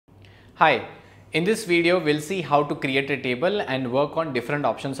Hi, in this video we'll see how to create a table and work on different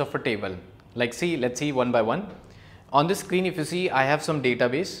options of a table. Let's see one by one. On this screen if you see I have some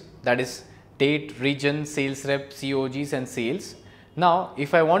database, that is date, region, sales rep, COGs and sales. Now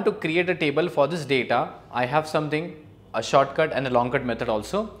if I want to create a table for this data, I have a shortcut and a long cut method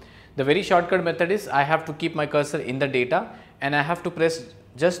also. The very shortcut method is I have to keep my cursor in the data and I have to press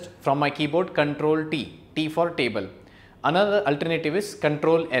just from my keyboard Control T, T for table. Another alternative is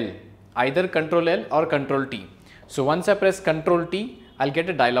Control L, either Control L or Control T. So once I press Control T, I'll get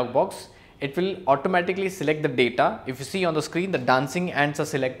a dialog box. It will automatically select the data. If you see on the screen, the dancing ants are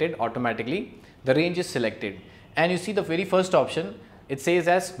selected automatically. The range is selected. And you see the very first option, it says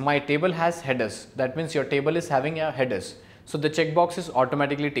as my table has headers. That means your table is having a headers. So the checkbox is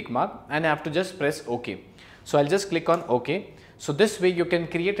automatically tick mark and I have to just press OK. So I'll just click on OK. So this way you can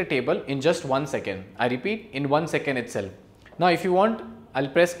create a table in just 1 second. I repeat, in 1 second itself. Now if you want, I'll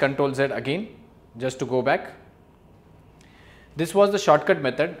press Ctrl Z again just to go back. This was the shortcut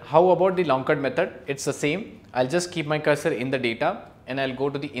method. How about the long cut method? It's the same. I'll just keep my cursor in the data and I'll go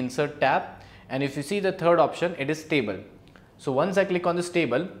to the insert tab, and if you see the third option, it is table. So once I click on this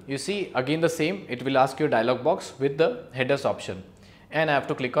table, you see again the same, it will ask you a dialog box with the headers option and I have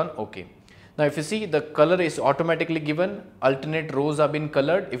to click on OK. Now if you see the color is automatically given, alternate rows have been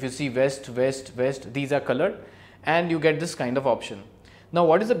colored. If you see west, west, west, these are colored and you get this kind of option. Now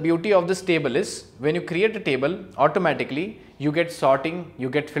what is the beauty of this table is, when you create a table, automatically you get sorting, you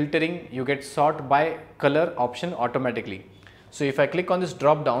get filtering, you get sort by color option automatically. So if I click on this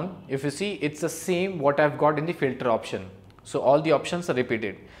drop down, if you see it's the same what I've got in the filter option. So all the options are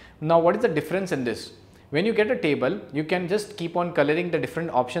repeated. Now what is the difference in this? When you get a table, you can just keep on coloring the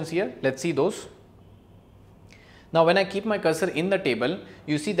different options here. Let's see those. Now when I keep my cursor in the table,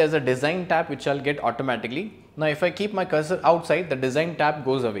 you see there's a design tab which I'll get automatically. Now if I keep my cursor outside, the design tab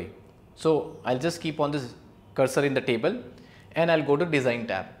goes away. So I'll just keep on this cursor in the table and I'll go to design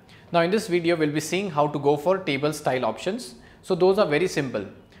tab. Now in this video, we'll be seeing how to go for table style options. So those are very simple.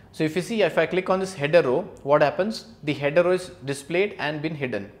 So if you see, if I click on this header row, what happens? The header row is displayed and been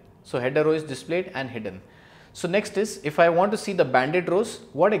hidden. So header row is displayed and hidden. So next is, if I want to see the banded rows,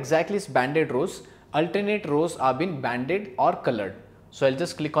 what exactly is banded rows? Alternate rows are been banded or colored. So I'll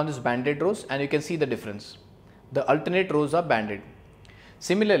just click on this banded rows and you can see the difference. The alternate rows are banded.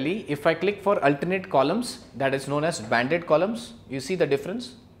 Similarly, if I click for alternate columns, that is known as banded columns, you see the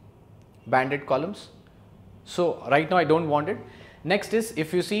difference, banded columns. So right now I don't want it. Next is,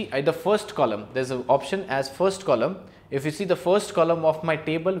 if you see the first column, there's an option as first column. If you see, the first column of my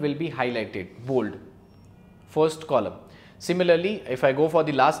table will be highlighted, bold, first column. Similarly, if I go for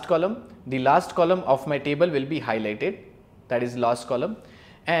the last column of my table will be highlighted, that is last column.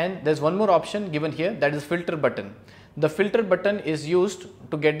 And there's one more option given here, that is filter button. The filter button is used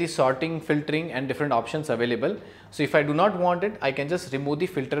to get the sorting, filtering and different options available. So if I do not want it, I can just remove the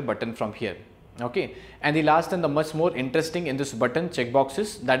filter button from here. Okay. And the last and the much more interesting in this button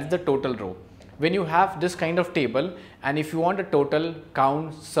checkboxes, that is the total row. When you have this kind of table and if you want a total,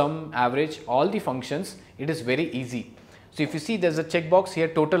 count, sum, average, all the functions, it is very easy. So if you see, there's a checkbox here,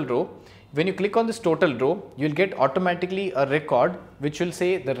 total row. When you click on this total row, you will get automatically a record which will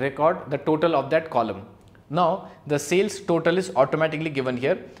say the total of that column. Now the sales total is automatically given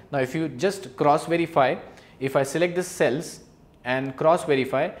here. Now if you just cross verify, if I select this cells and cross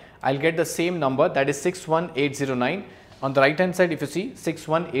verify, I'll get the same number, that is 61809. On the right hand side, if you see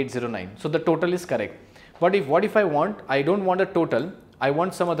 61809. So the total is correct. But what if I don't want a total, I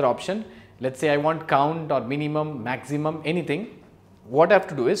want some other option. Let's say I want count or minimum, maximum, anything. What I have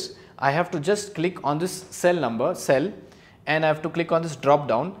to do is, I have to just click on this cell and I have to click on this drop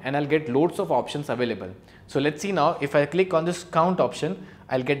down and I'll get loads of options available. So let's see now, if I click on this count option,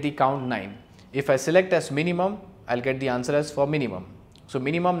 I'll get the count 9. If I select as minimum, I'll get the answer as for minimum. So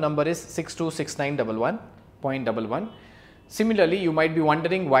minimum number is 626911.11. Similarly, you might be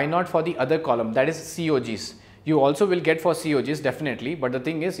wondering why not for the other column, that is COGs. You also will get for COGs definitely, but the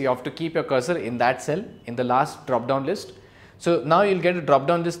thing is you have to keep your cursor in that cell in the last drop down list. So now you'll get a drop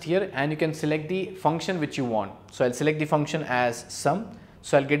down list here and you can select the function which you want. So I'll select the function as sum.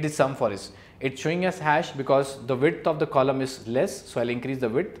 So I'll get the sum for this. It's showing as hash because the width of the column is less. So I'll increase the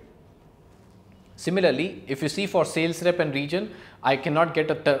width. Similarly, if you see for sales rep and region, I cannot get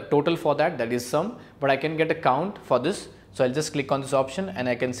a total for that is sum, but I can get a count for this. So I'll just click on this option and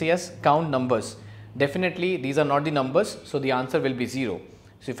I can see as count numbers. Definitely these are not the numbers, so the answer will be 0.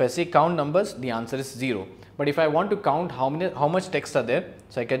 So if I say count numbers, the answer is 0. But if I want to count how much text are there,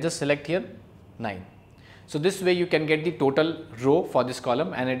 so I can just select here 9. So this way you can get the total row for this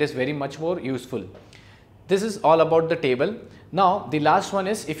column and it is very much more useful. This is all about the table. Now the last one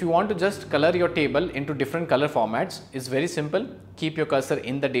is, if you want to just color your table into different color formats, it's very simple. Keep your cursor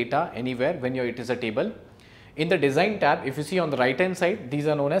in the data anywhere when it is a table. In the design tab, if you see on the right hand side, these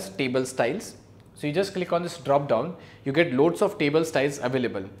are known as table styles. So you just click on this drop down, you get loads of table styles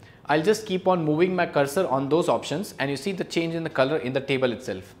available. I'll just keep on moving my cursor on those options and you see the change in the color in the table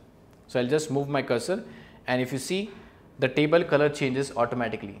itself. So I'll just move my cursor and if you see, the table color changes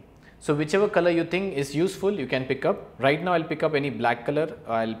automatically. So whichever color you think is useful, you can pick up. Right now I'll pick up any black color,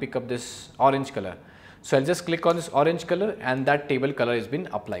 I'll pick up this orange color. So I'll just click on this orange color and that table color has been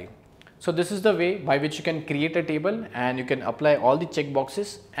applied. So this is the way by which you can create a table and you can apply all the check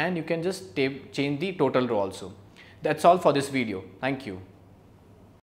boxes and you can just change the total row also. That's all for this video. Thank you.